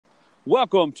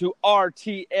Welcome to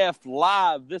RTF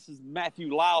Live. This is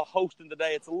Matthew Lyle hosting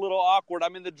today. It's a little awkward.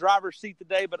 I'm in the driver's seat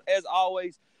today, but as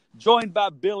always, joined by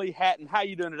Billy Hatten. How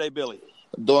you doing today, Billy?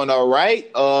 Doing all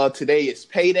right. Today is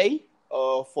payday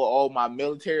for all my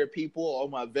military people, all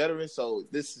my veterans. So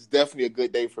this is definitely a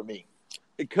good day for me.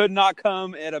 It could not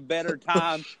come at a better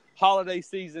time. Holiday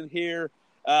season here.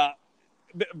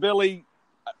 Billy,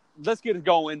 let's get it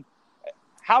going.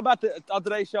 How about on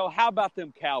today's show? How about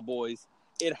them Cowboys?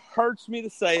 It hurts me to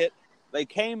say it. They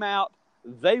came out,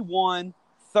 they won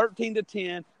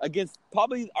 13-10 against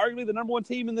probably arguably the number one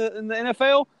team in the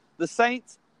NFL, the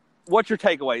Saints. What's your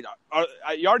takeaway?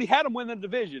 You already had them win the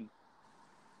division.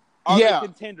 Are they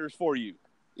contenders for you?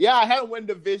 Yeah, I had them win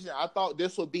the division. I thought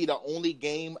this would be the only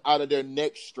game out of their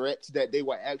next stretch that they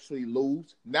would actually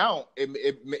lose. Now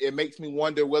it makes me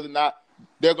wonder whether or not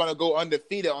they're going to go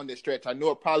undefeated on this stretch. I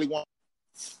know it probably won't.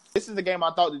 This is the game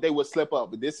I thought that they would slip up,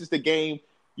 but this is the game.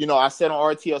 You know, I said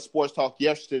on RTL Sports Talk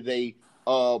yesterday,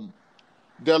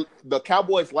 the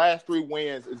Cowboys' last 3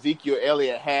 wins, Ezekiel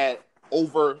Elliott had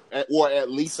over or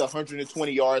at least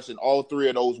 120 yards in all 3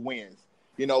 of those wins.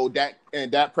 You know, Dak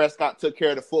Prescott took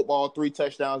care of the football, 3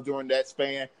 touchdowns during that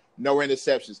span, no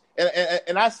interceptions.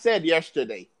 And I said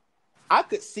yesterday, I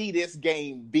could see this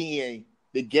game being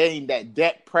the game that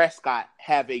Dak Prescott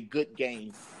have a good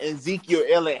game and Ezekiel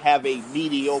Elliott have a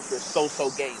mediocre so-so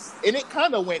game. And it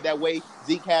kind of went that way.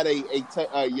 Zeke had he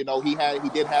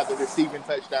did have the receiving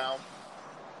touchdown.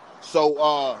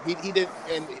 So he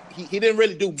didn't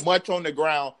really do much on the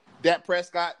ground. Dak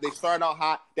Prescott, they started out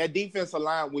hot. That defensive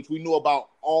line, which we knew about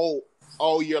all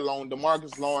year long,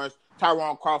 DeMarcus Lawrence,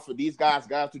 Tyron Crawford, these guys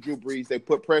to Drew Brees, they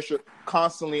put pressure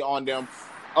constantly on them.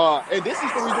 And this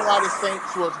is the reason why the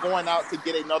Saints was going out to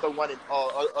get another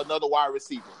wide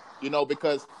receiver. You know,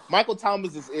 because Michael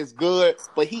Thomas is good,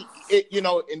 but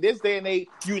in this day and age,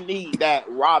 you need that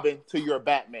Robin to your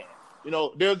Batman. You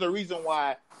know, there's a reason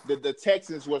why the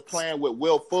Texans was playing with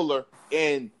Will Fuller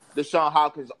and Deshaun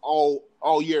Hopkins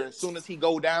all year. As soon as he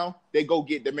go down, they go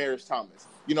get Demaryius Thomas.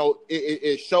 You know,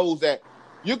 it shows that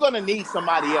you're going to need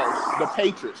somebody else, the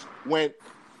Patriots, when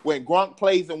Gronk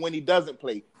plays and when he doesn't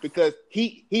play, because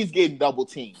he's getting double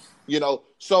teamed, you know.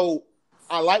 So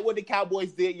I like what the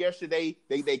Cowboys did yesterday.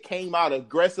 They came out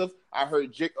aggressive. I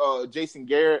heard Jason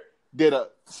Garrett did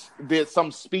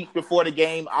some speech before the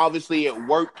game. Obviously, it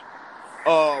worked.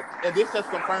 And this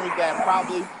just confirms that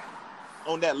probably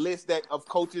on that list of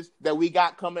coaches that we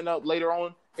got coming up later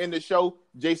on in the show,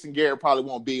 Jason Garrett probably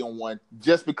won't be on one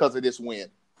just because of this win.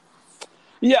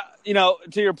 Yeah, you know,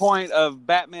 to your point of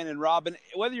Batman and Robin,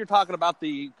 whether you're talking about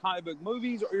the comic book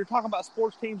movies or you're talking about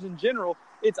sports teams in general,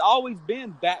 it's always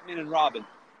been Batman and Robin.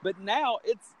 But now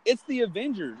it's the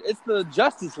Avengers, it's the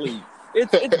Justice League,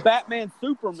 it's Batman,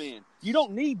 Superman. You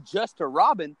don't need just a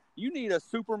Robin, you need a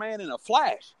Superman and a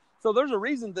Flash. So there's a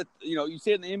reason that, you know, you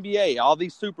see it in the NBA, all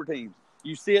these super teams.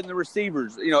 You see it in the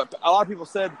receivers. You know, a lot of people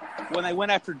said when they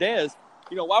went after Dez,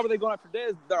 you know, why were they going after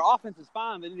Dez? Their offense is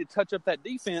fine. They need to touch up that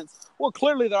defense. Well,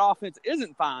 clearly their offense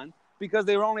isn't fine because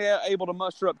they were only able to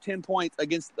muster up 10 points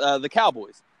against the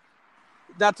Cowboys.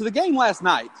 Now, to the game last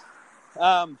night,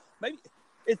 maybe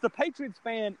it's the Patriots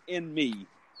fan in me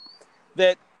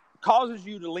that causes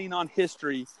you to lean on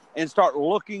history and start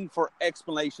looking for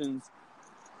explanations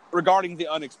regarding the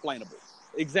unexplainable.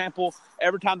 Example,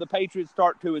 every time the Patriots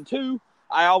start 2-2,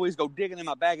 I always go digging in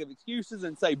my bag of excuses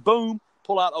and say, boom,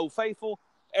 pull out Old Faithful.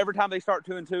 Every time they start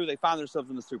 2-2, they find themselves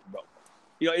in the Super Bowl.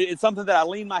 You know, it's something that I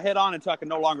lean my head on until I can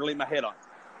no longer lean my head on.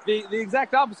 The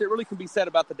exact opposite really can be said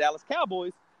about the Dallas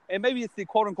Cowboys, and maybe it's the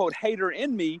quote-unquote hater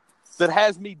in me that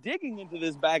has me digging into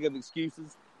this bag of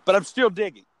excuses, but I'm still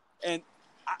digging. And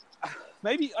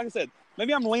maybe, like I said,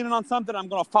 maybe I'm leaning on something I'm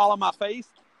going to fall on my face,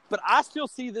 but I still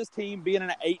see this team being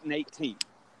an 8-8 team.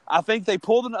 I think they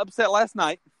pulled an upset last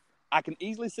night. I can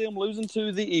easily see them losing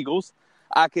to the Eagles.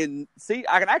 I can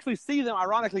actually see them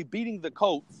ironically beating the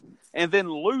Colts and then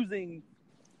losing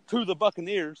to the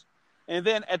Buccaneers. And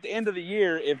then at the end of the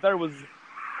year, if there was,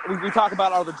 we talk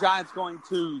about are the Giants going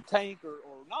to tank or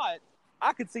not,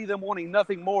 I could see them wanting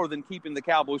nothing more than keeping the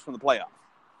Cowboys from the playoffs.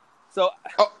 So,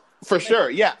 for sure,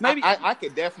 yeah, maybe I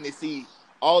could definitely see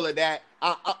all of that.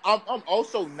 I'm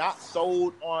also not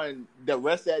sold on the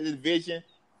rest of that division.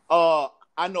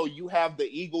 I know you have the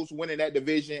Eagles winning that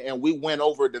division, and we went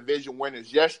over division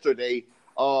winners yesterday.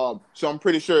 So I'm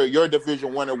pretty sure your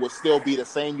division winner will still be the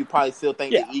same. You probably still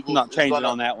think the Eagles not changing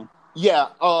on that one. Yeah.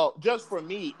 Just for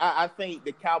me, I think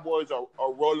the Cowboys are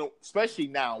rolling, especially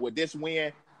now with this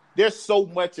win. There's so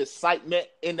much excitement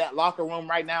in that locker room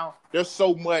right now. There's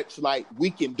so much like we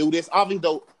can do this.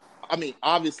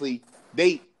 Obviously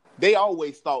they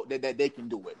always thought that they can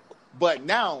do it, but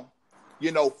now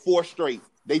 4 straight.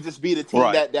 They just beat a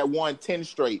team that won 10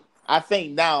 straight. I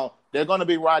think now they're going to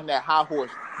be riding that high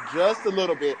horse just a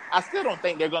little bit. I still don't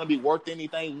think they're going to be worth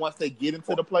anything once they get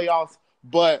into the playoffs,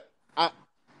 but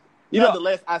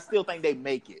nonetheless, I still think they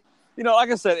make it.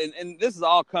 Like I said, and this is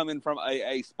all coming from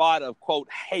a spot of, quote,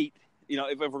 hate,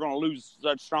 if we're going to lose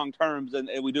such strong terms and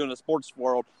we do in the sports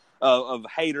world of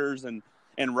haters and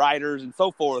writers and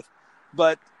so forth.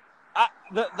 But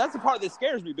that's the part that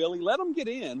scares me, Billy. Let them get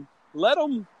in. Let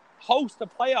them host a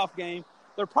playoff game.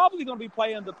 They're probably going to be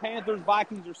playing the Panthers,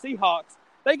 Vikings, or Seahawks.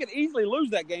 They could easily lose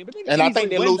that game. And I think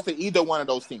they lose to either one of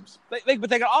those teams. But they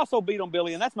can also beat them,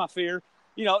 Billy, and that's my fear.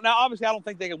 Now, obviously, I don't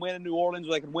think they can win in New Orleans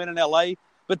or they can win in L.A.,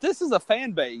 but this is a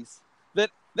fan base that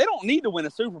they don't need to win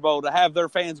a Super Bowl to have their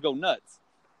fans go nuts.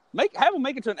 Have them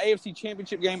make it to an AFC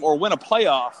Championship game or win a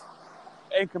playoff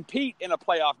and compete in a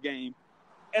playoff game,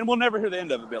 and we'll never hear the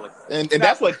end of it, Billy. And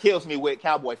that's what kills me with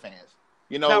Cowboy fans.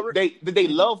 They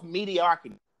love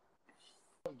mediocrity.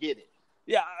 I don't get it.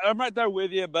 Yeah, I'm right there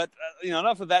with you, but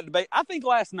enough of that debate. I think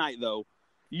last night, though,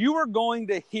 you were going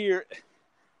to hear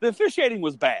the officiating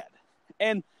was bad,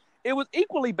 and it was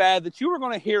equally bad that you were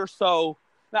going to hear so.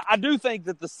 Now, I do think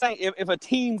that the Saints, if a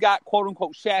team got quote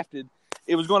unquote shafted,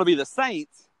 it was going to be the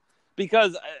Saints,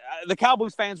 because the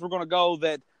Cowboys fans were going to go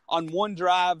that on one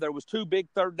drive there was 2 big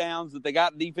third downs that they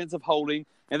got defensive holding,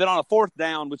 and then on a 4th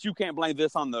down, which you can't blame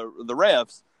this on the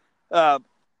refs.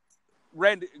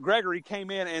 Randy Gregory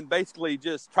came in and basically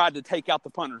just tried to take out the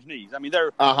punter's knees. I mean,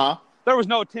 there was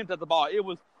no attempt at the ball.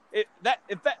 If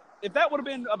that would have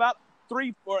been about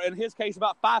 3, or in his case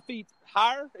about 5 feet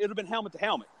higher, it would have been helmet to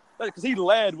helmet, because he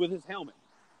led with his helmet.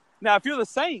 Now, if you're the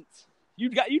Saints, you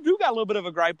do got a little bit of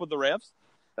a gripe with the refs.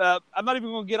 I'm not even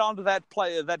going to get onto that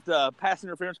pass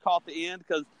interference call at the end,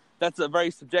 because that's a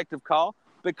very subjective call.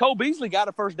 But Cole Beasley got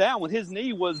a first down when his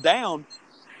knee was down,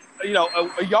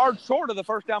 a yard short of the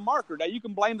first down marker. Now, you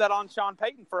can blame that on Sean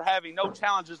Payton for having no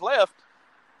challenges left,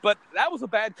 but that was a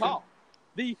bad call.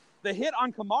 The hit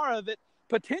on Kamara that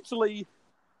potentially,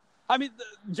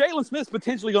 Jalen Smith's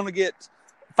potentially going to get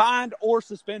fined or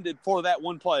suspended for that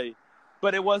one play,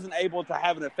 but it wasn't able to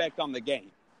have an effect on the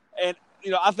game. And,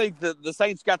 I think the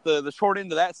Saints got the short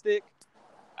end of that stick.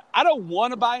 I don't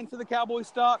want to buy into the Cowboys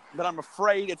stock, but I'm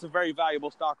afraid it's a very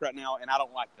valuable stock right now, and I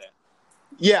don't like that.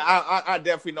 Yeah, I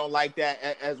definitely don't like that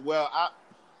as well.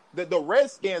 The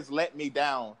Redskins let me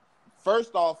down.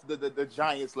 First off, the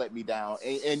Giants let me down,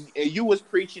 and you was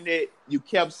preaching it. You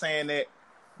kept saying it.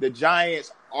 The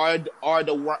Giants are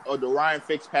the Ryan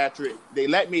Fitzpatrick. They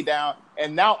let me down,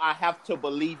 and now I have to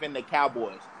believe in the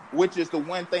Cowboys, which is the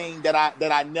one thing that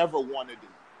I never want to do.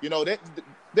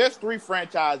 There's 3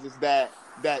 franchises that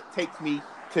takes me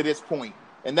to this point,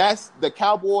 and that's the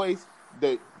Cowboys,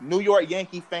 the New York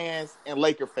Yankee fans, and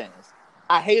Laker fans.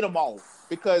 I hate them all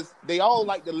because they all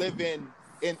like to live in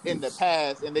the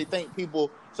past, and they think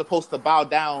people supposed to bow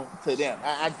down to them.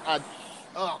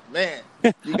 Oh man,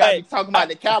 you got me talking about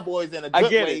the Cowboys in a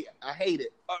good way. I hate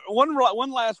it.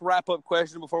 One last wrap up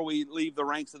question before we leave the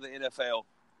ranks of the NFL.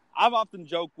 I've often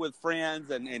joked with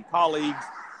friends and colleagues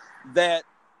that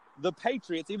the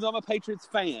Patriots, even though I'm a Patriots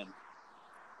fan,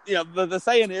 the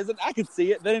saying is, and I can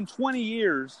see it, that in 20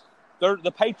 years,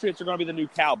 the Patriots are going to be the new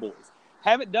Cowboys.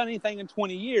 Haven't done anything in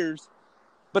 20 years,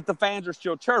 but the fans are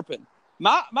still chirping.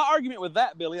 My argument with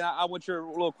that, Billy, and I want your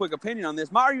little quick opinion on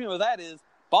this. My argument with that is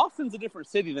Boston's a different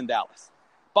city than Dallas.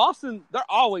 Boston, they're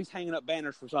always hanging up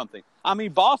banners for something.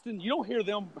 Boston, you don't hear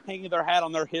them hanging their hat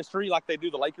on their history like they do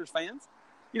the Lakers fans,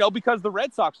 because the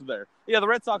Red Sox are there. Yeah, the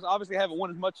Red Sox obviously haven't won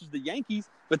as much as the Yankees,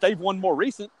 but they've won more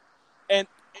recent. And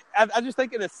I just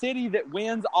think in a city that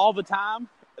wins all the time,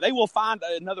 they will find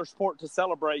another sport to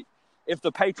celebrate if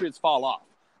the Patriots fall off.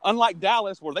 Unlike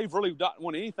Dallas, where they've really not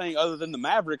won anything other than the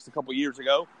Mavericks a couple years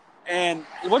ago. And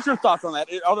what's your thoughts on that?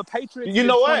 Are the Patriots? You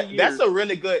know what? That's a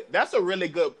really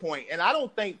good point. And I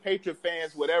don't think Patriot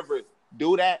fans would ever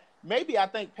do that. Maybe I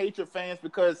think Patriot fans,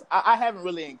 because I haven't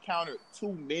really encountered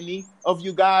too many of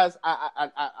you guys.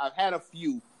 I've had a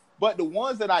few, but the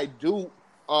ones that I do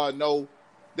know,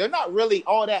 they're not really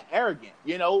all that arrogant.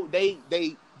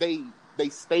 They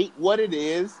state what it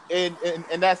is, and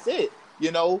that's it.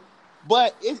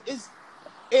 But it's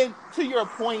and to your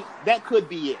point, that could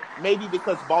be it. Maybe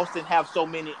because Boston have so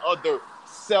many other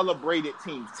celebrated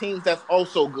teams that's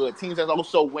also good, teams that's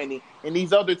also winning, and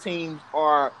these other teams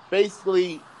are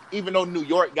basically, even though New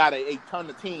York got a ton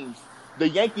of teams, the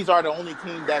Yankees are the only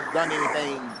team that's done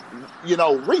anything,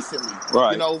 recently.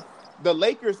 Right. The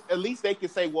Lakers, at least they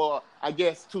could say, well, I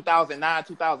guess 2009,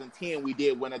 2010, we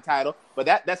did win a title, but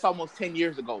that's almost 10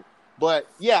 years ago. But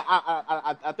yeah,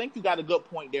 I think you got a good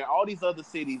point there. All these other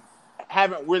cities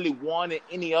haven't really won in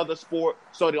any other sport,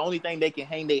 so the only thing they can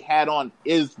hang their hat on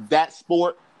is that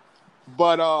sport.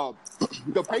 But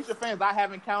the Patriot fans I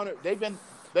have encountered, they've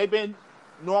been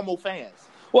normal fans.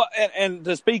 Well, and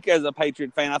to speak as a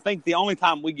Patriot fan, I think the only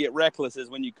time we get reckless is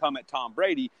when you come at Tom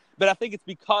Brady. But I think it's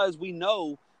because we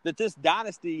know that this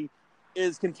dynasty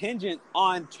is contingent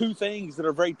on two things that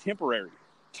are very temporary: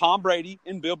 Tom Brady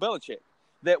and Bill Belichick.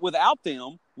 That without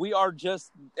them, we are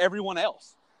just everyone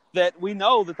else. That we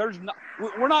know that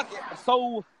we're not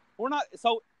so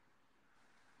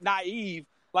naive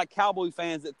like Cowboy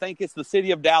fans that think it's the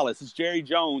city of Dallas, it's Jerry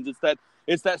Jones,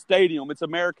 it's that stadium, it's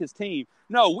America's team.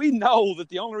 No, we know that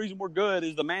the only reason we're good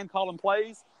is the man calling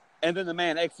plays and then the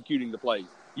man executing the plays.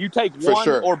 You take one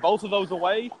or both of those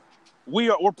away,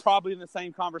 we're probably in the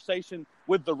same conversation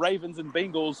with the Ravens and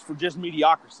Bengals for just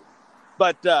mediocrity.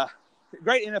 But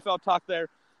great NFL talk there.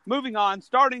 Moving on,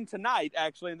 starting tonight,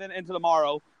 actually, and then into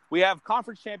tomorrow, we have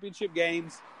conference championship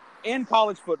games in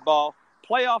college football,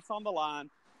 playoffs on the line.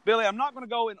 Billy, I'm not going to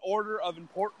go in order of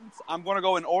importance. I'm going to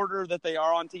go in order that they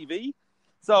are on TV.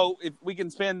 So if we can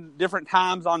spend different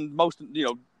times on most,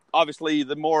 obviously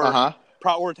the more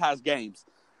prioritized games.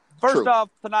 First off,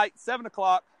 tonight, 7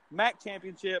 o'clock, MAC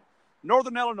championship,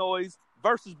 Northern Illinois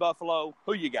versus Buffalo.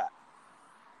 Who you got?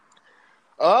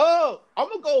 I'm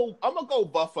gonna go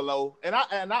Buffalo, and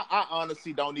I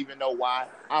honestly don't even know why.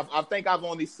 I think I've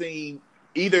only seen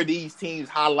either of these teams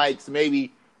highlights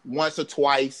maybe once or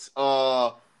twice.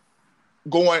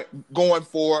 Going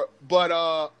for it, but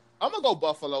I'm gonna go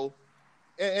Buffalo,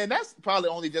 and that's probably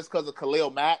only just because of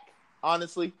Khalil Mack,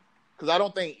 honestly, because I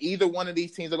don't think either one of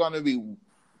these teams are going to be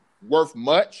worth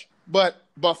much. But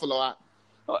Buffalo,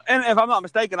 and if I'm not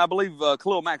mistaken, I believe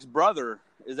Khalil Mack's brother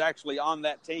is actually on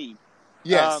that team.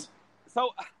 Yes.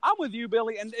 So I'm with you,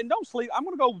 Billy, and don't sleep. I'm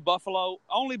going to go Buffalo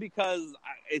only because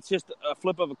it's just a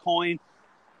flip of a coin.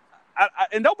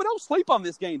 But don't sleep on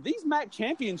this game. These MAC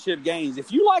championship games,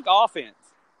 if you like offense,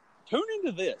 tune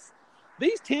into this.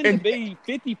 These tend to be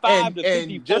 55 to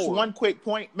 54. And just one quick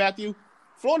point, Matthew.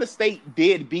 Florida State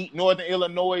did beat Northern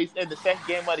Illinois in the second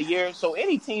game of the year. So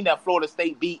any team that Florida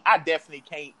State beat, I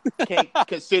definitely can't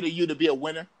consider you to be a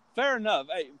winner. Fair enough.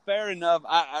 Hey, fair enough.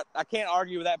 I can't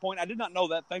argue with that point. I did not know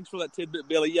that. Thanks for that tidbit,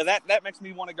 Billy. Yeah, that makes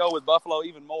me want to go with Buffalo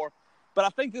even more. But I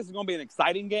think this is going to be an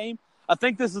exciting game. I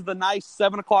think this is the nice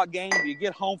 7 o'clock game. You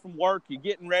get home from work, you're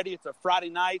getting ready. It's a Friday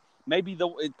night. Maybe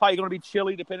it's probably going to be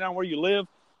chilly depending on where you live.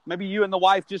 Maybe you and the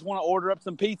wife just want to order up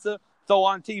some pizza, throw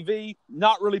on TV,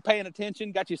 not really paying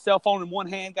attention. Got your cell phone in one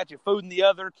hand, got your food in the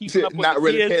other, keeping up with not the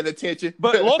really kids, paying attention.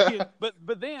 but looking.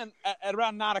 But then at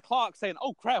around 9 o'clock, saying,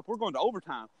 "Oh crap, we're going to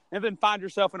overtime," and then find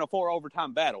yourself in a 4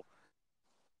 overtime battle.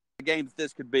 The game that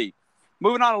this could be.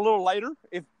 Moving on a little later,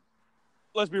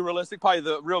 let's be realistic, probably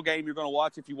the real game you're going to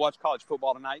watch if you watch college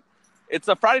football tonight. It's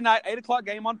a Friday night, 8 o'clock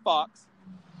game on Fox.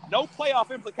 No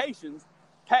playoff implications.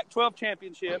 Pac-12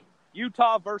 championship.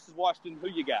 Utah versus Washington. Who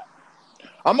you got?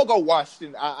 I'm going to go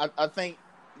Washington. I think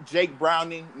Jake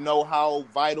Browning know how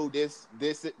vital this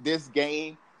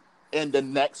game and the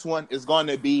next one is going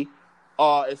to be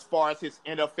as far as his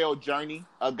NFL journey.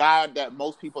 A guy that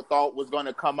most people thought was going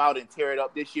to come out and tear it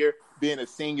up this year, being a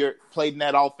senior, played in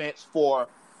that offense for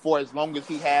as long as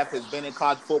he has been in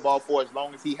college football for as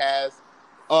long as he has.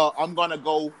 I'm gonna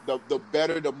go the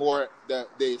better, the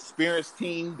experienced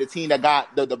team, the team that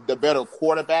got the better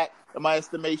quarterback, in my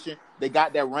estimation. They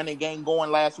got that running game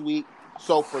going last week.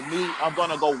 So for me, I'm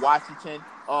gonna go Washington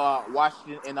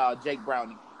and Jake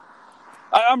Browning.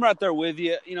 I'm right there with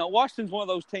you. Washington's one of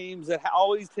those teams that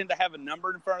always tend to have a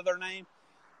number in front of their name,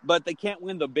 but they can't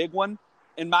win the big one.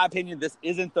 In my opinion, this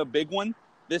isn't the big one.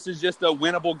 This is just a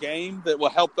winnable game that will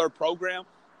help their program.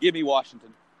 Give me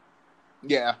Washington.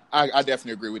 Yeah, I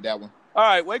definitely agree with that one. All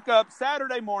right, wake up.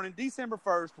 Saturday morning, December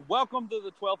 1st. Welcome to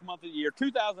the 12th month of the year.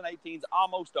 2018's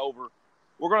almost over.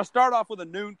 We're going to start off with a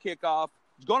noon kickoff.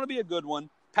 It's going to be a good one.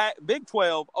 Big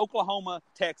 12, Oklahoma,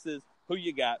 Texas. Who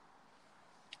you got?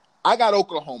 I got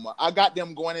Oklahoma. I got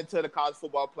them going into the college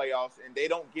football playoffs, and they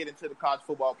don't get into the college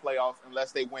football playoffs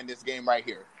unless they win this game right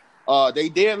here. They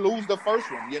did lose the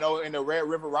first one, in the Red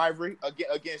River rivalry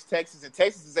against Texas. And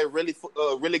Texas is a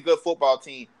really good football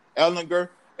team. Ellinger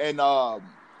and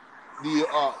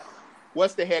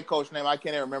what's the head coach name? I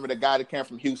can't even remember the guy that came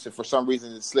from Houston. For some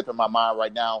reason, it's slipping my mind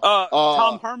right now.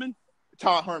 Tom Herman?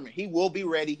 Tom Herman. He will be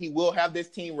ready. He will have this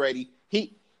team ready.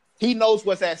 He knows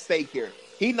what's at stake here.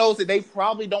 He knows that they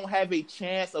probably don't have a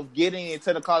chance of getting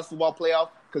into the college football playoff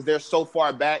because they're so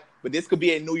far back. But this could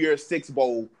be a New Year's Six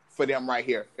bowl for them right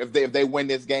here if they win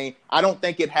this game. I don't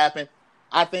think it happened.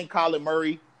 I think Kyler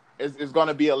Murray is going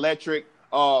to be electric.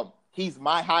 He's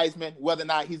my Heisman. Whether or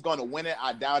not he's going to win it,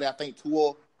 I doubt it. I think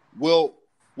Tua will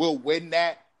win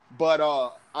that. But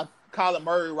Kyler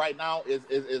Murray right now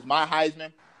is my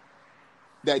Heisman.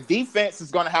 That defense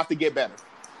is going to have to get better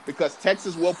because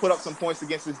Texas will put up some points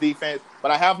against this defense.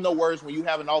 But I have no worries when you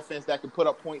have an offense that can put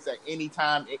up points at any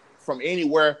time from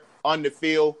anywhere on the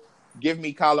field. Give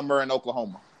me Kyler Murray in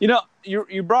Oklahoma. You know,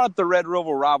 you brought up the Red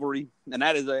River rivalry, and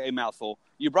that is a mouthful.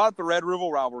 You brought up the Red River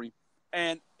rivalry,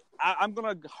 and I'm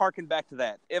going to harken back to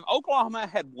that. If Oklahoma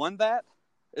had won that,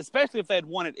 especially if they had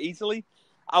won it easily,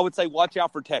 I would say watch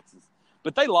out for Texas.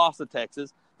 But they lost to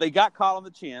Texas. They got caught on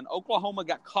the chin. Oklahoma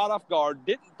got caught off guard.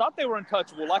 Thought they were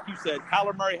untouchable. Like you said,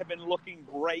 Kyler Murray had been looking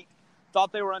great.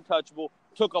 Thought they were untouchable.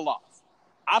 Took a loss.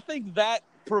 I think that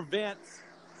prevents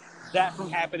that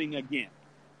from happening again.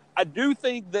 I do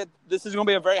think that this is going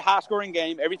to be a very high-scoring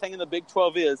game. Everything in the Big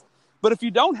 12 is. But if you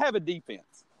don't have a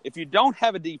defense,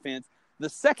 the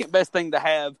second best thing to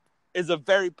have is a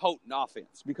very potent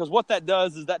offense. Because what that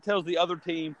does is that tells the other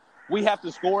team we have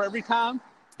to score every time.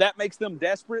 That makes them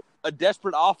desperate. A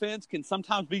desperate offense can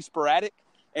sometimes be sporadic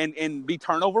and be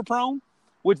turnover prone,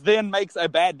 which then makes a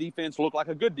bad defense look like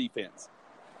a good defense.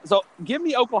 So give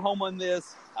me Oklahoma in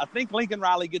this. I think Lincoln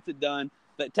Riley gets it done.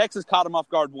 That Texas caught them off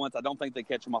guard once. I don't think they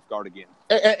catch them off guard again.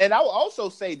 And I will also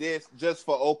say this just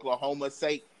for Oklahoma's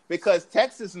sake, because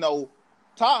Texas know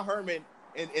Todd Herman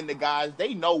and the guys,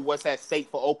 they know what's at stake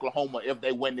for Oklahoma if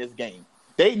they win this game.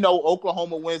 They know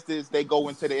Oklahoma wins this, they go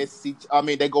into the SEC.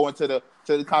 They go into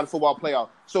the college football playoff.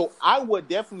 So I would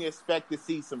definitely expect to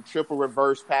see some triple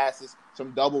reverse passes,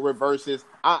 some double reverses.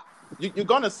 You're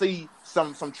going to see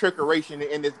some trickeration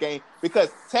in this game because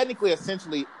technically,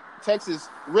 essentially, Texas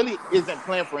really isn't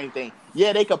playing for anything.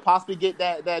 Yeah, they could possibly get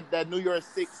that New Year's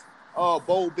Six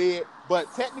bowl bid,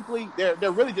 but technically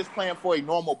they're really just playing for a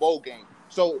normal bowl game.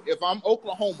 So if I'm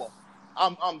Oklahoma,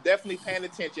 I'm definitely paying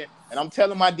attention, and I'm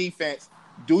telling my defense,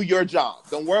 do your job.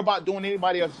 Don't worry about doing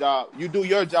anybody else's job. You do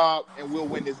your job, and we'll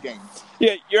win this game.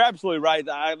 Yeah, you're absolutely right.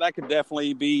 That could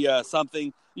definitely be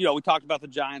something. You know, we talked about the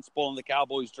Giants spoiling the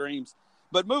Cowboys' dreams.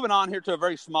 But moving on here to a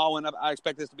very small one, I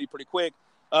expect this to be pretty quick.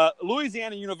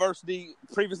 Louisiana University,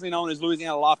 previously known as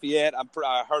Louisiana Lafayette,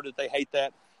 I heard that they hate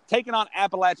that, taking on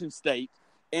Appalachian State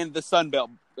in the Sun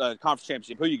Belt Conference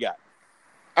Championship. Who you got?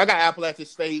 I got Appalachian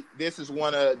State. This is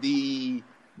one of the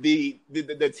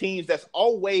teams that's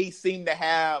always seem to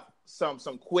have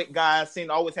some quick guys, seem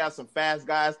to always have some fast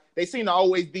guys. They seem to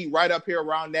always be right up here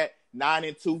around that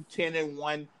 9-2,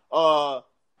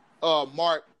 10-1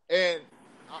 mark. And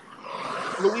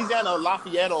Louisiana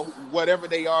Lafayette or whatever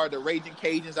they are, the Raging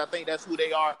Cajuns, I think that's who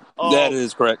they are. That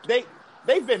is correct.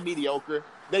 They've been mediocre.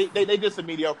 They just a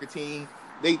mediocre team.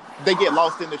 They get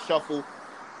lost in the shuffle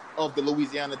of the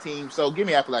Louisiana team. So give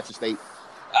me Appalachian State.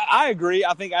 I agree.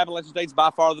 I think Appalachian State's by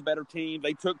far the better team.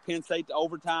 They took Penn State to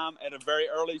overtime at a very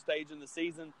early stage in the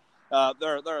season.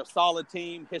 They're a solid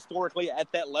team historically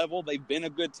at that level. They've been a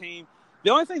good team. The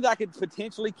only thing that could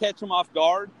potentially catch them off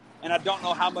guard, and I don't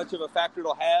know how much of a factor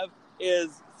it'll have,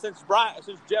 is since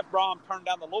Jeff Brom turned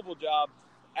down the Louisville job,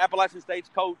 Appalachian State's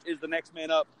coach is the next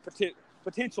man up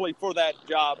potentially for that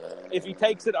job. If he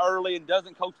takes it early and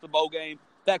doesn't coach the bowl game,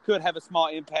 that could have a small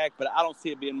impact, but I don't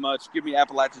see it being much. Give me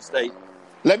Appalachian State.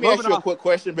 Let me ask you a quick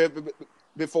question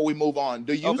before we move on.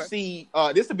 Do you see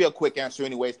this will be a quick answer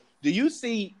anyways. Do you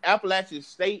see Appalachian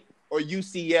State or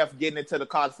UCF getting into the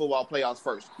college football playoffs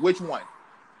first? Which one?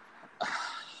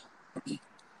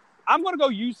 I'm going to go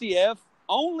UCF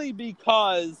only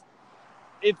because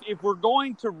if we're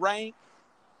going to rank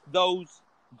those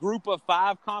group of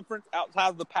five conference outside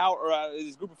of the power, or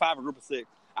is group of five or group of six,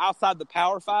 outside the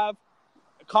Power Five,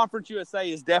 Conference USA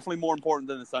is definitely more important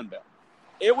than the Sun Belt.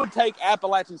 It would take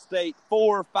Appalachian State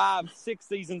 4, 5, 6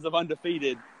 seasons of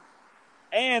undefeated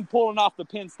and pulling off the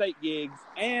Penn State gigs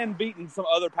and beating some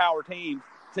other power teams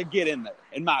to get in there,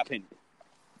 in my opinion.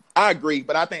 I agree,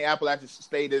 but I think Appalachian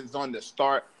State is on the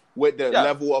start with the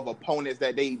level of opponents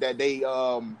that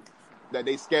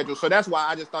they schedule. So that's why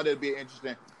I just thought it'd be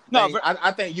interesting.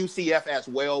 I think UCF as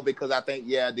well because I think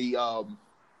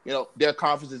their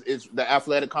conference is the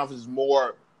athletic conference is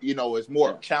more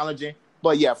challenging.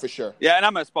 But yeah, for sure. Yeah, and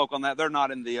I misspoke on that. They're not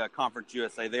in the Conference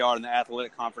USA. They are in the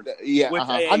athletic conference. Yeah,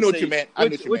 AAC, I know what you meant.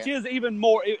 Which is even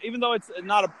more, even though it's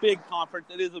not a big conference,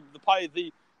 it is probably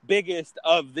the biggest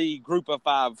of the group of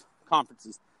five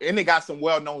conferences. And they got some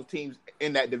well-known teams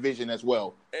in that division as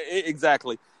well.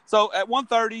 Exactly. So at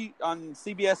 1:30 on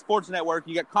CBS Sports Network,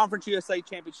 you got Conference USA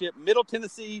Championship, Middle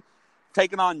Tennessee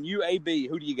taking on UAB.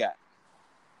 Who do you got?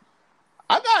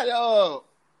 I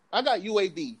got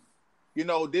UAB.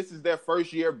 This is their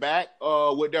first year back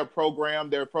with their program.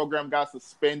 Their program got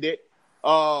suspended,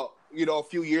 a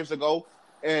few years ago.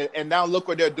 and now look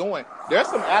what they're doing. There's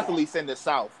some athletes in the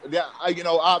South.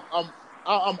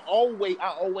 I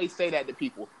always say that to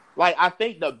people. Like, I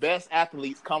think the best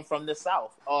athletes come from the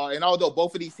South. And although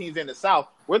both of these teams in the South,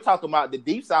 we're talking about the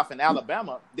Deep South and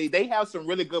Alabama. They have some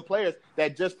really good players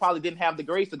that just probably didn't have the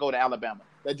grades to go to Alabama.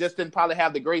 That just didn't probably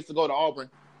have the grades to go to Auburn.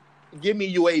 Give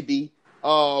me UAB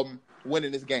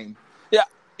winning this game. Yeah,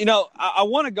 I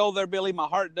want to go there, Billy. My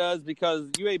heart does, because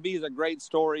UAB is a great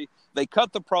story. They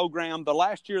cut the program. The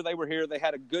last year they were here, they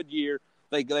had a good year.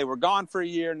 They were gone for a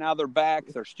year. Now they're back.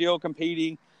 They're still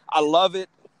competing. I love it.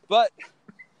 But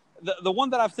the one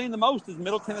that I've seen the most is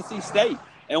Middle Tennessee State.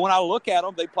 And when I look at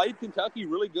them, they played Kentucky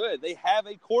really good. They have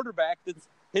a quarterback that's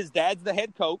his dad's the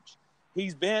head coach.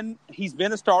 He's been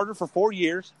a starter for 4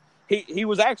 years. He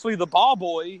was actually the ball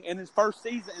boy in his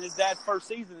dad's first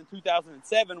season in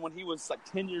 2007 when he was like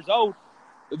 10 years old.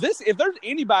 If there's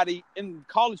anybody in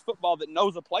college football that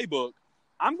knows a playbook,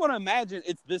 I'm going to imagine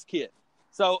it's this kid.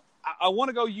 So I want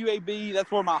to go UAB.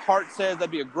 That's where my heart says that'd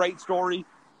be a great story.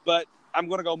 But I'm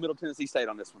going to go Middle Tennessee State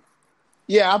on this one.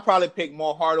 Yeah, I'll probably pick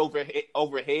more heart over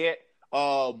head.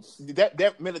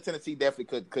 That Middle Tennessee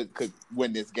definitely could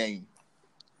win this game.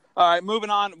 All right, moving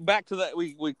on back to that.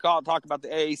 We talked about the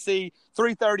AAC.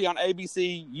 3:30 on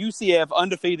ABC. UCF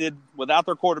undefeated without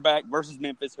their quarterback versus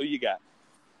Memphis. Who you got?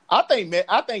 I think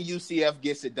UCF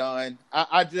gets it done.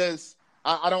 I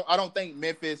don't think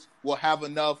Memphis will have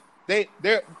enough.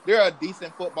 They're a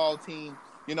decent football team,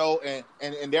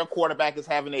 and their quarterback is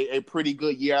having a pretty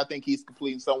good year. I think he's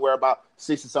completing somewhere about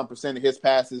 60% of his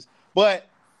passes. But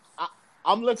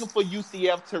I'm looking for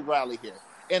UCF to rally here.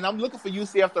 And I'm looking for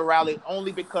UCF to rally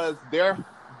only because their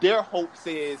hopes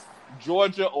is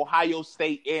Georgia, Ohio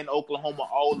State, and Oklahoma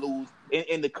all lose,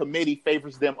 and the committee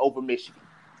favors them over Michigan.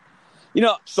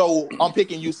 So I'm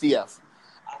picking UCF.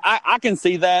 I can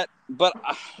see that, but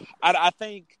I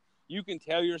think you can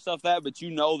tell yourself that, but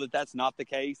that's not the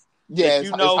case. Yeah, it's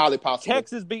highly possible.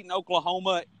 Texas beating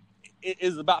Oklahoma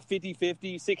is about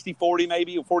 50-50, 60-40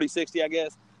 maybe, or 40-60, I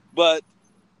guess. But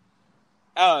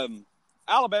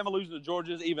Alabama losing to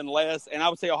Georgia is even less, and I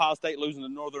would say Ohio State losing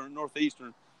to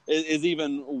Northeastern is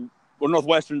even, or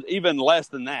Northwestern, even less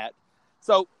than that.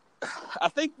 So I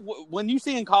think when you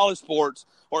see in college sports,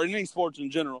 or in any sports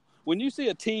in general, when you see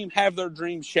a team have their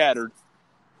dreams shattered,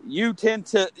 you tend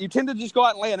to just go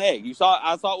out and lay an egg.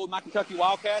 I saw it with my Kentucky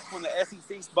Wildcats when the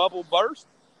SEC's bubble burst.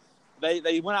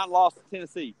 They went out and lost to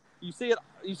Tennessee. You see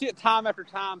it time after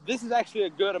time. This is actually a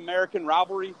good American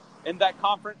rivalry in that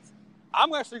conference.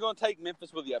 I'm actually going to take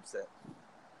Memphis with the upset.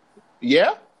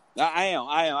 Yeah? I am.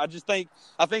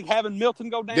 I think having Milton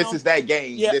go down. This is that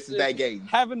game. Yeah, this is that game.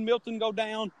 Having Milton go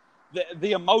down,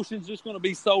 the emotion's just going to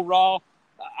be so raw.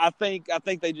 I think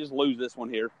they just lose this one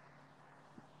here.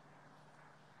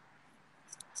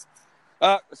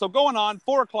 So going on,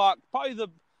 4 o'clock, probably the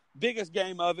biggest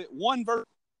game of it. One versus.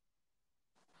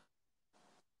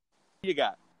 You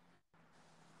got?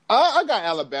 I got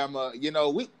Alabama.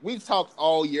 We've talked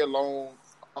all year long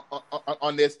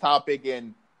on this topic,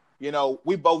 and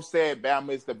we both said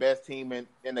Bama is the best team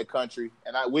in the country,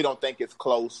 and we don't think it's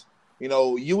close.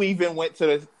 You even went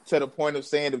to the point of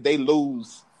saying if they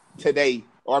lose today,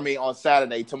 on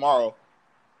Saturday, tomorrow,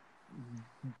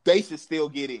 they should still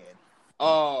get in.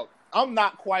 I'm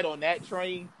not quite on that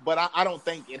train, but I don't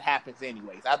think it happens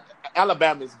anyways.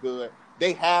 Alabama's good.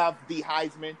 They have the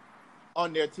Heisman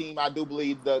on their team. I do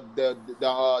believe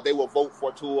they will vote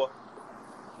for Tua.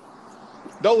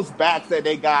 Those backs that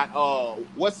they got,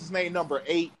 what's his name, number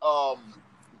 8?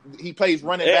 He plays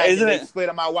running back. Isn't and they split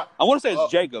him out. I want to say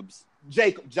it's Jacobs.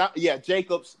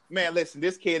 Jacobs. Man, listen,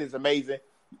 this kid is amazing.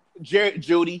 Jared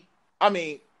Judy.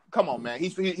 Come on, man.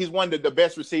 He's one of the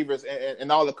best receivers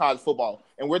in all of college football.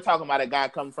 And we're talking about a guy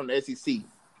coming from the SEC.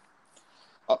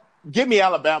 Give me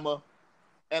Alabama.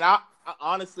 And I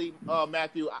honestly,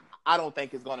 Matthew, I don't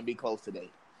think it's going to be close today.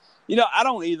 I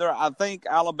don't either. I think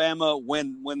Alabama,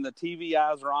 when the TV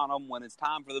eyes are on them, when it's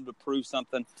time for them to prove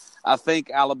something, I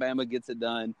think Alabama gets it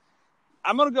done.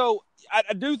 I'm going to go –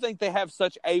 I do think they have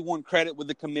such A1 credit with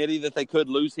the committee that they could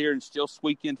lose here and still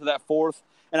squeak into that fourth.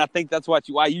 And I think that's why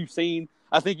you've seen –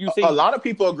 a lot of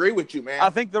people agree with you, man. I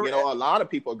think a lot of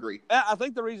people agree. I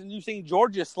think the reason you've seen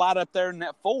Georgia slide up there in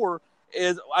that 4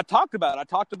 is I talked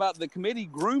about the committee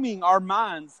grooming our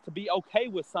minds to be okay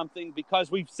with something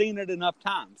because we've seen it enough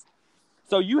times.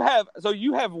 So you have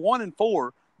 1 and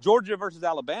 4, Georgia versus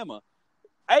Alabama.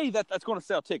 That's going to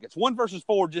sell tickets. 1 versus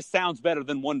 4 just sounds better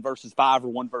than 1 versus 5 or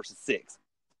 1 versus 6.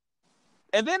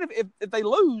 And then if they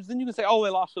lose, then you can say, oh, they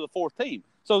lost to the 4th team.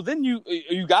 So then you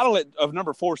got to let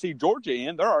number 4 seed Georgia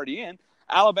in. They're already in.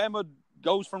 Alabama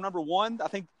goes from number 1. I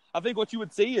think I think what you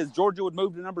would see is Georgia would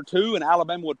move to number 2 and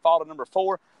Alabama would fall to number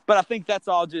 4. But I think that's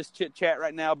all just chit-chat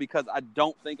right now because I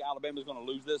don't think Alabama's going to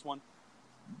lose this one.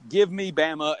 Give me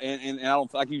Bama, and I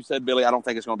don't, like you said, Billy, I don't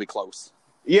think it's going to be close.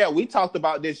 Yeah, we talked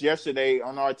about this yesterday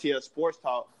on RTS Sports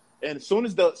Talk, and as soon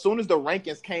as the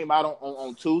rankings came out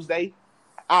on Tuesday,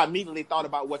 I immediately thought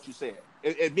about what you said.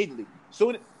 Immediately,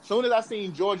 soon as I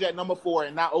seen Georgia at number 4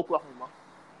 and not Oklahoma,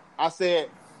 I said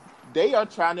they are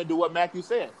trying to do what Matthew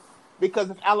said.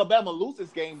 Because if Alabama loses this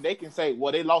game, they can say,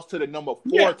 well, they lost to the number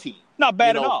 4 team. Not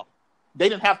bad at all. They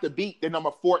didn't have to beat the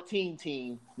number 14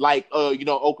 team like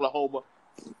Oklahoma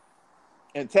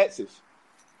and Texas.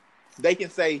 They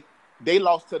can say they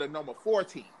lost to the number 4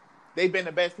 team. They've been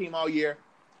the best team all year.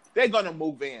 They're going to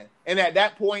move in. And at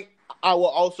that point, I will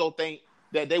also think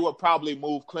that they would probably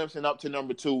move Clemson up to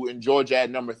number 2 and Georgia at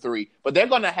number 3. But they're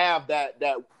going to have that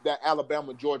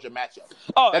Alabama-Georgia matchup.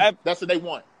 That's what they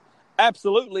want.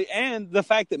 Absolutely. And the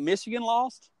fact that Michigan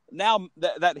lost, now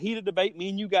that heated debate me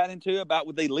and you got into about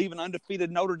would they leave an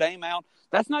undefeated Notre Dame out,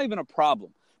 that's not even a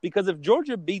problem. Because if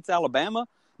Georgia beats Alabama,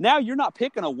 now you're not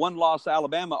picking a one-loss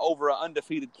Alabama over an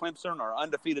undefeated Clemson or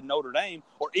undefeated Notre Dame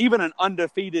or even an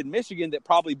undefeated Michigan that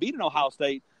probably beat an Ohio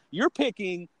State. You're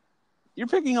picking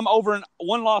them over an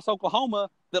one-loss Oklahoma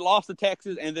that lost to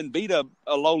Texas and then beat a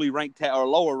lowly-ranked or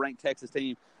lower-ranked Texas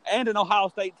team and an Ohio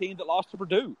State team that lost to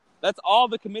Purdue. That's all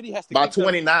the committee has to by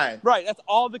 29. Right. That's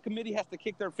all the committee has to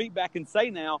kick their feet back and say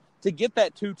now to get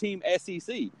that 2-team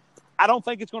SEC. I don't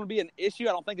think it's going to be an issue.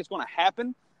 I don't think it's going to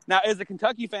happen. Now, as a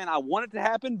Kentucky fan, I want it to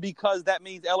happen because that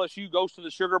means LSU goes to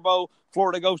the Sugar Bowl,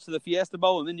 Florida goes to the Fiesta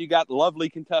Bowl, and then you got lovely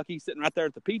Kentucky sitting right there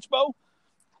at the Peach Bowl.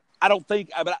 I don't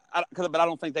think, but I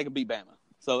don't think they can beat Bama.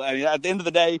 So, I mean, at the end of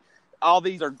the day, all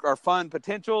these are fun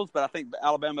potentials, but I think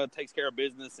Alabama takes care of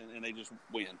business and they just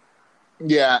win.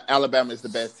 Yeah, Alabama is the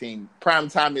best team. Prime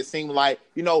time, it seemed like,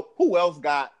 who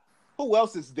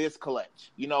else is this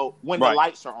clutch, when the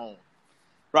lights are on.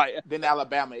 Right. Than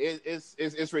Alabama.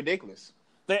 It's ridiculous.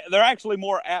 They're actually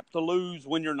more apt to lose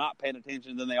when you're not paying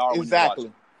attention than they are when you're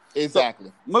watching. Exactly.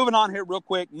 So, moving on here real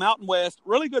quick. Mountain West,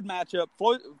 really good matchup.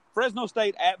 Fresno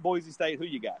State at Boise State. Who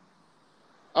you got?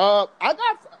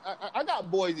 I got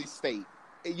Boise State.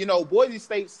 Boise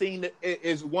State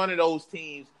is one of those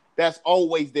teams that's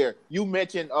always there. You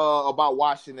mentioned about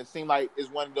Washington. It seemed like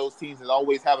it's one of those teams that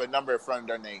always have a number in front of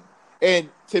their name. And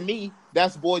to me,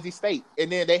 that's Boise State.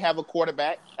 And then they have a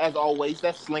quarterback, as always,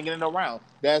 that's slinging it around.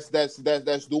 That's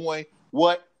doing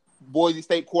what Boise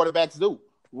State quarterbacks do.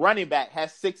 Running back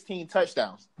has 16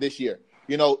 touchdowns this year.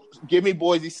 Give me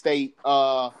Boise State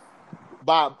by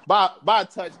a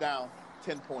touchdown,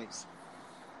 10 points.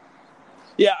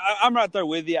 Yeah, I'm right there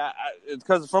with you.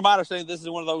 Because from my understanding, this is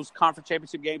one of those conference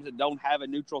championship games that don't have a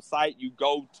neutral site. You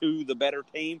go to the better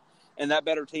team, and that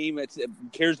better team, it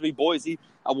appears to be Boise.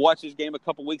 I watched this game a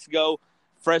couple weeks ago.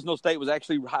 Fresno State was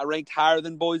actually ranked higher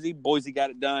than Boise. Boise got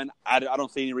it done. I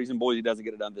don't see any reason Boise doesn't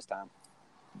get it done this time.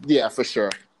 Yeah, for sure.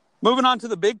 Moving on to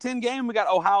the Big Ten game, we got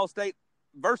Ohio State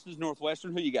versus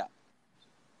Northwestern. Who you got?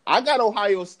 I got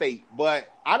Ohio State,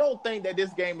 but I don't think that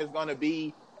this game is going to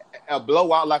be a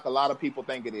blowout like a lot of people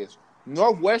think it is.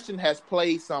 Northwestern has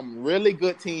played some really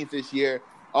good teams this year,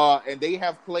 and they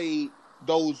have played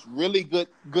those really good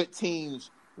teams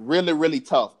really, really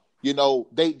tough.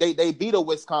 They beat a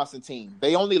Wisconsin team.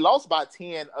 They only lost by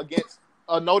 10 against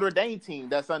a Notre Dame team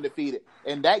that's undefeated,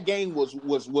 and that game was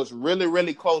really,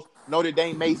 really close. Notre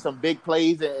Dame made some big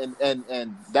plays,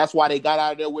 and that's why they got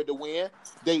out of there with the win.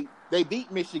 They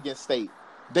beat Michigan State.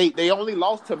 They only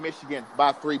lost to Michigan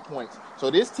by 3 points. So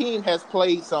this team has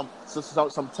played some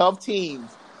tough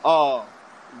teams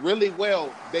really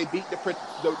well. They beat the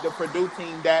Purdue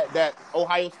team that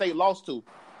Ohio State lost to.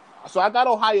 So I got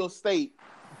Ohio State,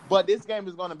 but this game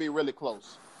is going to be really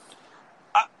close.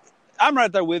 I'm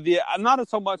right there with you. I'm not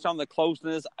so much on the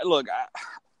closeness. Look,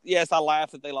 yes, I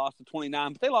laughed that they lost to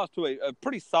 29, but they lost to a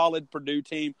pretty solid Purdue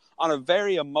team on a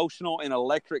very emotional and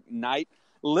electric night.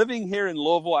 Living here in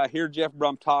Louisville, I hear Jeff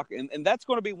Brum talk, and that's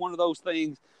going to be one of those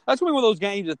things. That's going to be one of those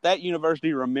games that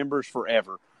university remembers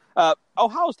forever.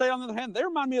 Ohio State, on the other hand, they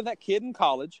remind me of that kid in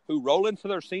college who rolled into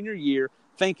their senior year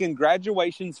thinking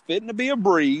graduation's fitting to be a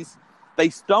breeze. They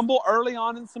stumble early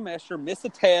on in the semester, miss a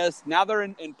test. Now they're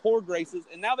in poor graces,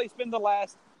 and now they spend the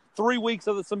last 3 weeks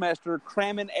of the semester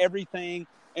cramming everything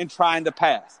and trying to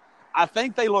pass. I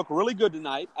think they look really good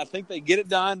tonight. I think they get it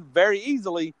done very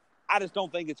easily. I just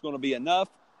don't think it's going to be enough,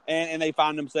 and they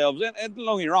find themselves, and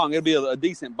don't get me wrong, it'll be a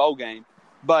decent bowl game,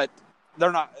 but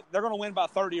they're not. They're going to win by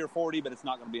 30 or 40, but it's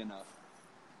not going to be enough.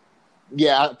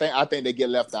 Yeah, I think they get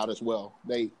left out as well.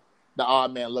 The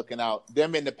odd man looking out.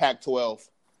 Them in the Pac-12.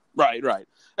 Right.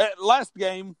 Last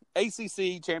game,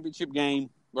 ACC championship game,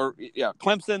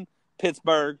 Clemson,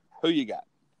 Pittsburgh. Who you got?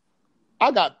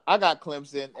 I got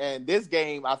Clemson, and this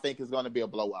game I think is going to be a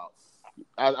blowout.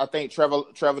 I think Trevor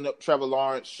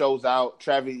Lawrence shows out.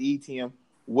 Travis Etienne,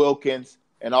 Wilkins,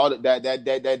 and all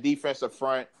that defensive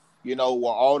front. Where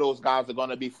all those guys are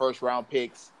going to be first round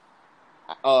picks.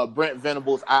 Brent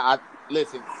Venables, I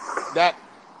listen. That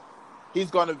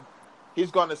he's going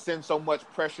to send so much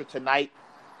pressure tonight.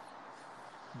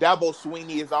 Dabo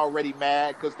Swinney is already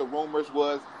mad because the rumors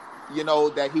was,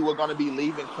 that he was going to be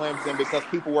leaving Clemson because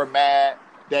people were mad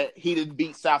that he didn't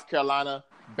beat South Carolina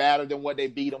better than what they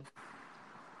beat them.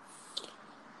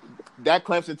 That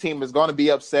Clemson team is going to be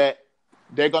upset.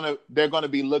 They're going to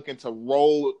be looking to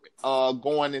roll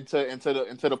going into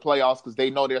the playoffs because they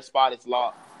know their spot is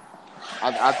locked.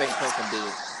 I think Clemson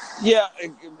did. Yeah,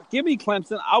 give me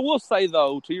Clemson. I will say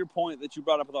though, to your point that you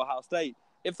brought up with Ohio State,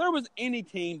 if there was any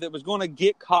team that was going to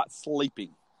get caught sleeping,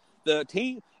 the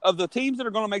teams that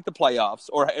are going to make the playoffs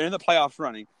or in the playoffs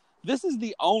running, this is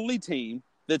the only team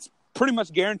that's pretty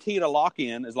much guaranteed a lock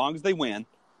in as long as they win.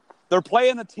 They're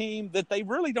playing a team that they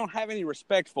really don't have any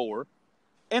respect for,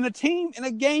 and a team in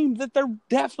a game that they're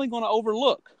definitely going to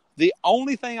overlook. The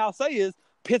only thing I'll say is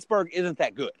Pittsburgh isn't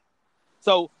that good.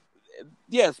 So,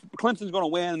 yes, Clemson's going to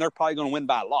win, and they're probably going to win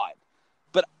by a lot.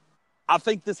 But I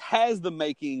think this has the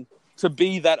making to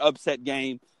be that upset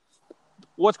game.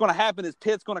 What's going to happen is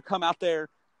Pitt's going to come out there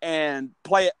and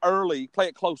play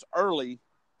it close early,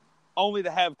 only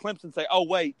to have Clemson say, oh,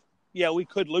 wait, yeah, we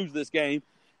could lose this game,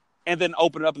 and then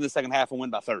open it up in the second half and win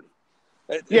by 30.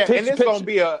 Yeah, and it's going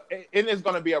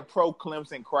to be a pro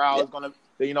Clemson crowd. Yeah. It's going to,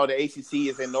 the ACC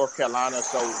is in North Carolina,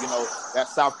 so that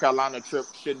South Carolina trip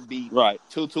shouldn't be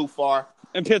too far.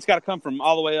 And Pitt's got to come from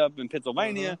all the way up in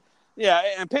Pennsylvania. Mm-hmm. Yeah,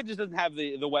 and Pitt just doesn't have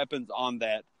the weapons on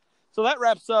that. So that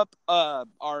wraps up our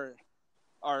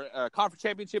conference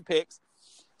championship picks.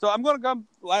 So I'm going to go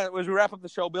as we wrap up the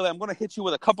show, Billy. I'm going to hit you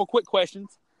with a couple quick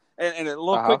questions and a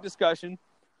little quick discussion.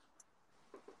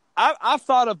 I've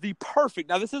thought of the perfect –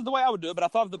 now, this is the way I would do it, but I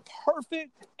thought of the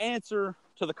perfect answer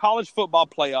to the college football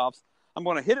playoffs. I'm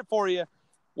going to hit it for you.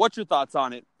 What's your thoughts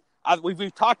on it?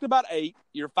 We've talked about 8,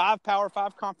 your 5 Power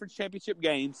 5 conference championship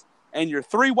games, and your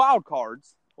 3 wild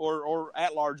cards, or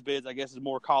at-large bids, I guess is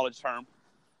more college term.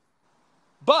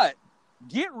 But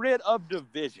get rid of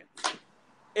division.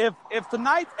 If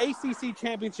tonight's ACC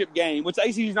championship game, which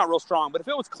ACC is not real strong, but if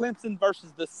it was Clemson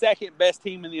versus the second best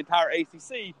team in the entire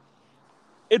ACC,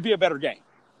 it'd be a better game.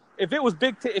 If it was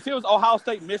Ohio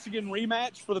State Michigan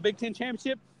rematch for the Big Ten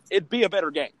championship, it'd be a better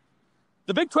game.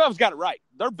 The Big 12's got it right.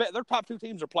 Their top 2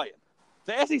 teams are playing.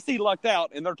 The SEC lucked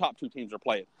out, and their top 2 teams are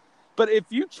playing. But if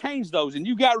you change those and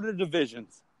you got rid of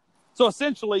divisions, so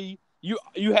essentially you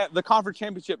have the conference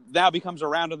championship now becomes a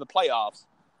round of the playoffs.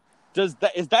 Is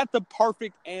that the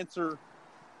perfect answer,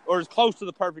 or as close to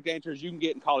the perfect answer as you can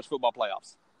get in college football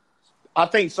playoffs? I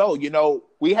think so.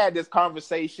 We had this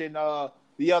conversation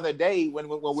the other day when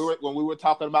we were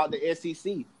talking about the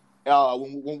SEC.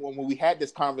 When we had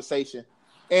this conversation,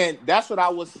 and that's what I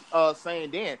was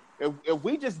saying then. If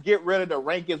we just get rid of the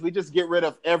rankings, we just get rid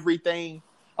of everything,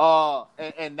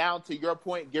 and now to your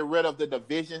point, get rid of the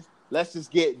divisions. Let's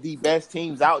just get the best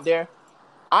teams out there.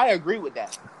 I agree with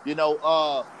that.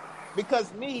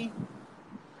 Because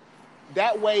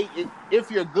that way,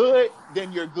 if you're good,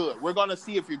 then you're good. We're gonna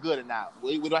see if you're good or not.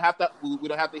 We don't have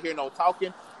to hear no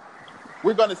talking.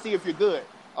 We're gonna see if you're good.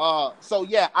 So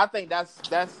yeah, I think that's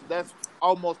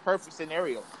almost perfect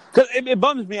scenario. Because it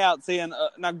bums me out seeing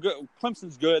now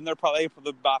Clemson's good and they're probably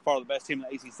by far the best team in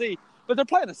the ACC, but they're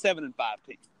playing a 7-5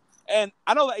 team. And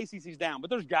I know the ACC's down, but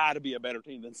there's got to be a better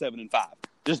team than 7-5,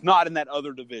 just not in that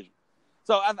other division.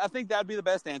 So I think that'd be the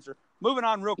best answer. Moving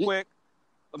on real quick.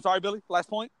 I'm sorry, Billy. Last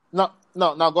point. No.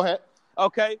 Go ahead.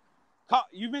 Okay.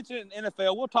 You mentioned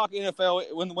NFL. We'll talk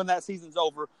NFL when that season's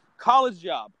over. College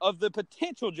job, of the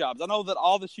potential jobs. I know that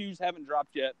all the shoes haven't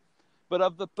dropped yet, but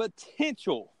of the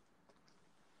potential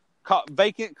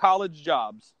vacant college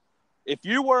jobs, if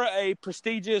you were a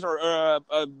prestigious or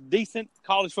a decent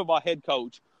college football head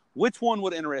coach, which one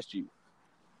would interest you?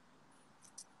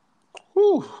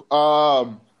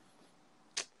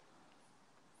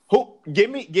 Give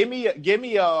me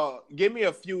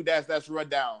a few that's run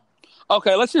down.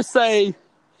 Okay, let's just say,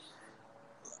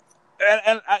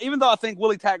 and even though I think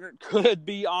Willie Taggart could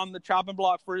be on the chopping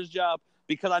block for his job,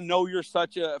 because I know you're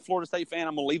such a Florida State fan,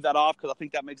 I'm going to leave that off because I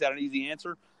think that makes that an easy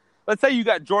answer. Let's say you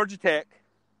got Georgia Tech,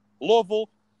 Louisville,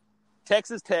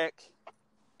 Texas Tech,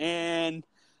 and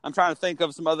I'm trying to think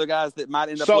of some other guys that might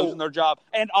end up losing their job,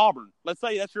 and Auburn. Let's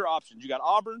say that's your options. You got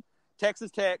Auburn,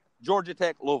 Texas Tech, Georgia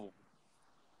Tech, Louisville.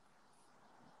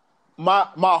 My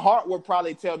heart would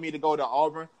probably tell me to go to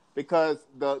Auburn because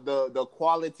the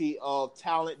quality of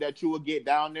talent that you will get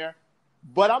down there.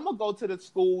 But I'm gonna go to the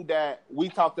school that we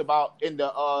talked about in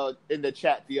the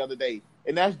chat the other day,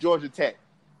 and that's Georgia Tech.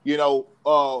 You know,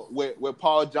 with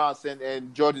Paul Johnson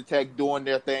and Georgia Tech doing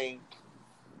their thing.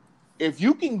 If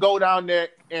you can go down there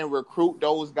and recruit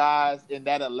those guys in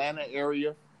that Atlanta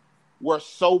area where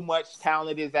so much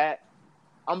talent is at,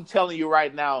 I'm telling you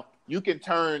right now, you can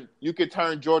turn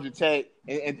Georgia Tech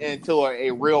into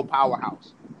a real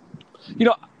powerhouse. You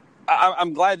know,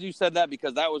 I'm glad you said that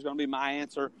because that was going to be my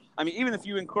answer. I mean, even if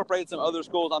you incorporate some other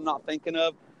schools I'm not thinking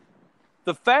of,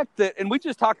 the fact that, and we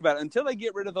just talked about it, until they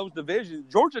get rid of those divisions,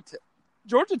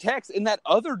 Georgia Tech's in that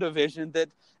other division that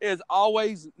is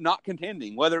always not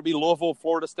contending, whether it be Louisville,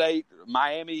 Florida State,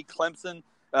 Miami, Clemson.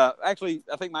 Actually,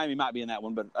 I think Miami might be in that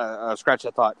one, but scratch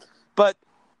that thought. But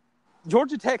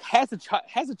Georgia Tech has a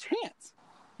chance.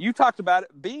 You talked about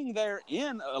it being there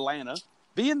in Atlanta,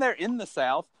 being there in the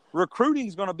South. Recruiting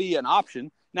is going to be an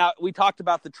option. Now, we talked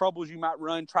about the troubles you might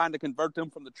run trying to convert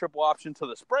them from the triple option to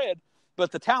the spread,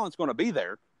 but the talent's going to be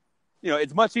there. You know,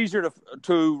 it's much easier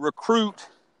to recruit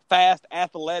fast,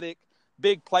 athletic,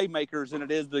 big playmakers than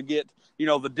it is to get, you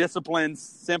know, the disciplined,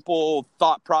 simple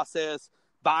thought process,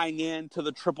 buying into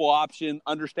the triple option,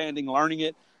 understanding, learning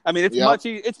it. I mean,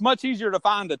 it's much easier to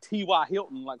find a T.Y.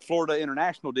 Hilton like Florida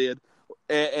International did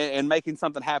and making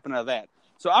something happen out of that.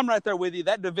 So I'm right there with you.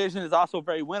 That division is also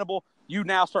very winnable. You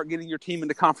now start getting your team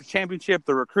into conference championship.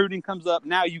 The recruiting comes up.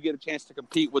 Now you get a chance to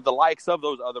compete with the likes of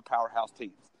those other powerhouse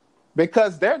teams.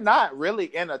 Because they're not really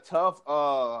in a tough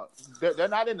they're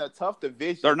not in a tough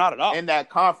division. They're not at all in that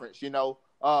conference, you know.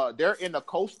 They're in the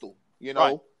coastal, you know.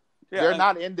 Right. Yeah, they're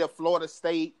not in the Florida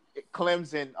State,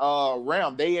 Clemson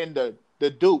realm. They in the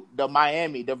Duke, the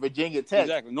Miami, the Virginia Tech.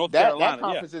 Exactly. North Carolina. That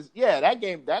conference is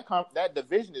that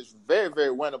division is very,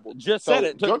 very winnable. Said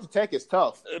it. Georgia Tech is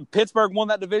tough. Pittsburgh won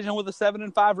that division with a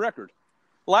 7-5 record.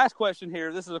 Last question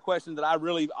here. This is a question that I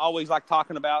really always like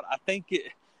talking about. I think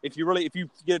if you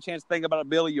get a chance to think about it,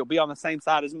 Billy, you'll be on the same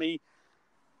side as me.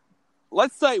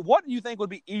 Let's say, what do you think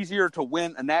would be easier to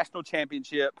win a national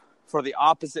championship for the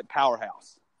opposite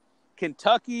powerhouse?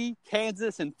 Kentucky,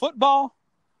 Kansas in football,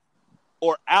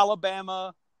 or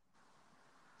Alabama,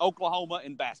 Oklahoma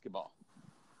in basketball?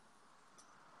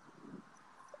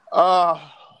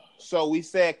 So we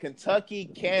said Kentucky,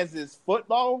 Kansas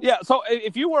football. Yeah. So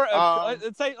if you were,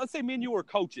 let's say me and you were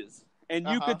coaches, and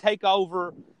you could take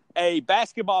over a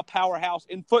basketball powerhouse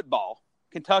in football,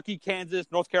 Kentucky, Kansas,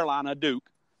 North Carolina, Duke,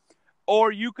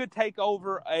 or you could take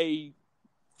over a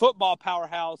football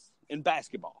powerhouse in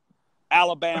basketball,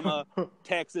 Alabama,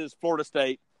 Texas, Florida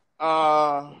State.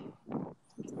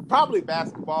 Probably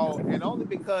basketball, and only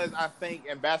because I think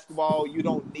in basketball you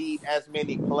don't need as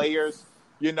many players.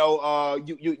 You know,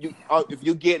 if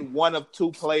you get one of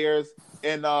two players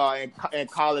in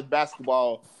college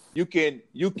basketball, you can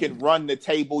run the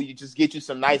table. You just get you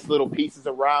some nice little pieces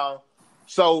around.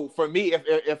 So for me,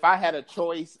 if I had a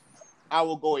choice, I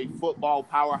would go a football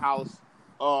powerhouse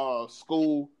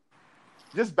school.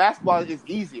 Just basketball is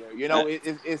easier, you know.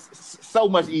 It's so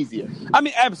much easier. I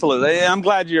mean, absolutely. I'm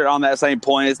glad you're on that same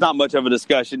point. It's not much of a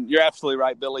discussion. You're absolutely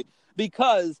right, Billy.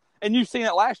 Because, and you've seen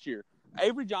it last year,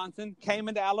 Avery Johnson came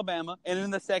into Alabama, and in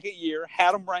the second year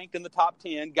had them ranked in the top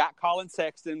 10, got Colin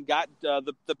Sexton, got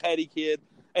the Petty kid,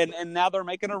 and now they're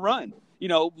making a run. You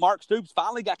know, Mark Stoops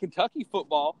finally got Kentucky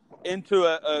football into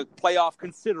a playoff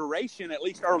consideration, at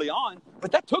least early on,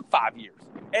 but that took 5 years.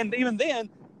 And even then,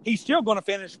 he's still going to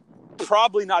finish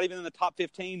probably not even in the top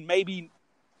 15, maybe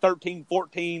 13,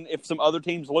 14 if some other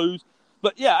teams lose.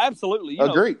 But yeah, absolutely.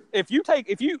 Agree.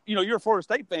 You're a Florida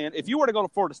State fan. If you were to go to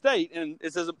Florida State, and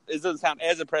it doesn't sound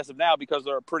as impressive now because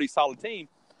they're a pretty solid team,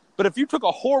 but if you took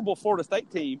a horrible Florida State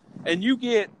team and you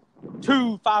get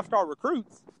 2 5-star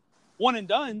recruits, one and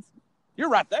dones, you're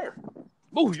right there.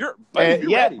 Ooh, you're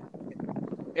ready.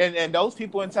 And those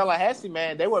people in Tallahassee,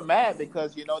 man, they were mad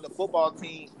because, you know, the football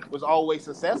team was always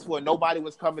successful and nobody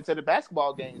was coming to the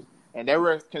basketball games. And they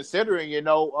were considering, you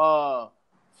know,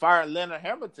 firing Leonard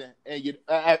Hamilton. And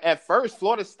at first,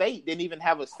 Florida State didn't even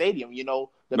have a stadium. You know,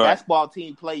 the basketball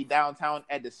team played downtown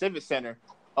at the Civic Center.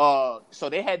 So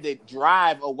they had to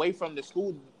drive away from the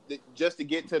school just to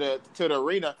get to the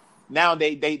arena. Now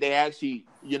they actually,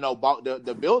 you know, bought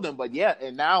the building. But, yeah,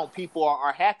 and now people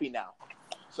are happy now.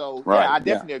 So, yeah, I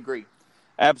definitely agree.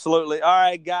 Absolutely. All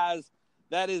right, guys,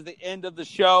 that is the end of the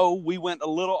show. We went a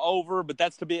little over, but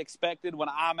that's to be expected when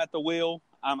I'm at the wheel.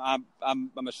 I'm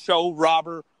a show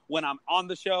robber when I'm on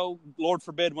the show. Lord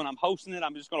forbid when I'm hosting it.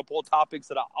 I'm just going to pull topics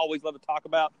that I always love to talk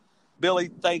about.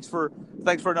 Billy, thanks for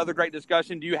another great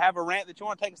discussion. Do you have a rant that you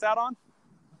want to take us out on?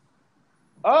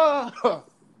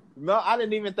 No, I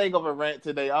didn't even think of a rant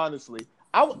today. Honestly,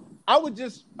 I would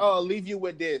just leave you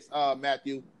with this,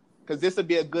 Matthew, because this would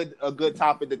be a good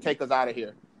topic to take us out of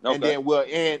here, and then we'll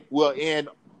end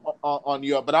on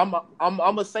your. But I'm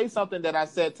gonna say something that I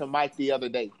said to Mike the other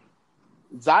day.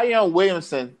 Zion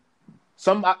Williamson,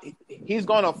 he's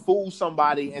gonna fool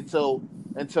somebody into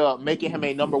making him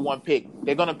a number one pick.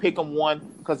 They're gonna pick him one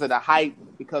because of the hype,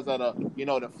 because of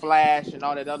the flash and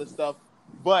all that other stuff.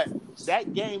 But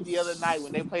that game the other night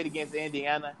when they played against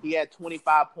Indiana, he had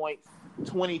 25 points,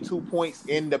 22 points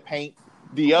in the paint.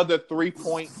 The other 3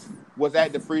 points was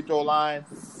at the free throw line.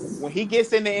 When he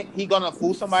gets in there, he's gonna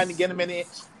fool somebody to get him in it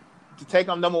to take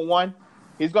him number one.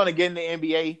 He's gonna get in the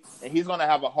NBA and he's gonna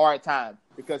have a hard time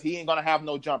because he ain't gonna have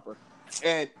no jumper,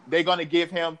 and they're gonna give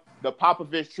him the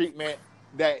Popovich treatment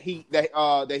that he gave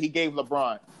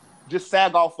LeBron. Just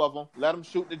sag off of him, let him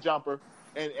shoot the jumper,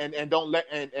 and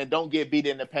don't get beat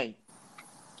in the paint.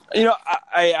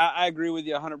 I agree with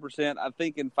you 100%. I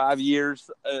think in 5 years,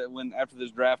 after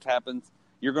this draft happens,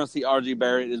 you're going to see R.J.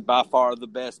 Barrett is by far the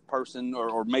best person,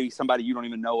 or maybe somebody you don't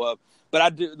even know of.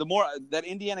 But the more that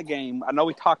Indiana game, I know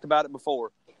we talked about it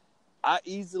before. I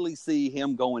easily see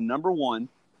him going number one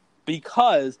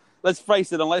because, let's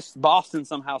face it, unless Boston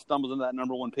somehow stumbles into that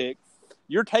number one pick,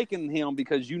 you're taking him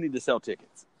because you need to sell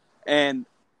tickets. And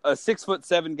a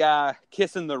 6'7" guy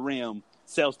kissing the rim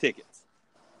sells tickets.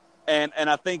 And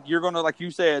I think you're going to, like you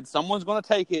said, someone's going to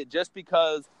take it just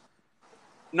because,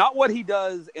 not what he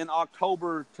does in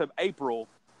October to April,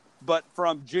 but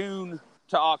from June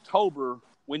to October,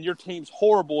 when your team's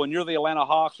horrible and you're the Atlanta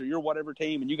Hawks or you're whatever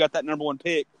team and you got that number one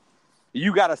pick,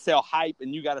 you got to sell hype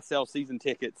and you got to sell season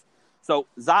tickets. So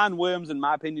Zion Williams, in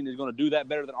my opinion, is going to do that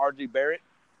better than R.J. Barrett.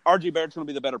 R.J. Barrett's going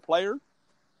to be the better player,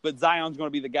 but Zion's going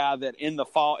to be the guy that in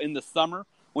the summer,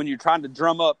 when you're trying to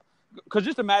drum up, because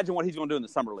just imagine what he's going to do in the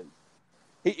summer league.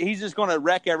 He's just going to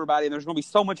wreck everybody, and there's going to be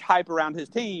so much hype around his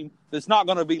team that's not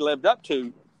going to be lived up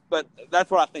to. But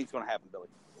that's what I think is going to happen, Billy.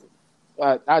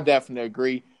 I definitely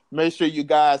agree. Make sure you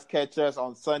guys catch us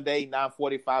on Sunday,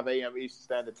 9:45 a.m. Eastern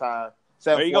Standard Time.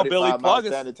 There you go, Billy. Plug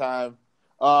us. Standard Time.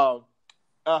 Plug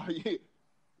us,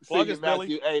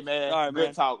 Matthew. Billy. Hey, man. All right, Good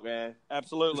man. talk, man.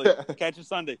 Absolutely. Catch you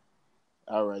Sunday.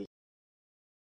 All right.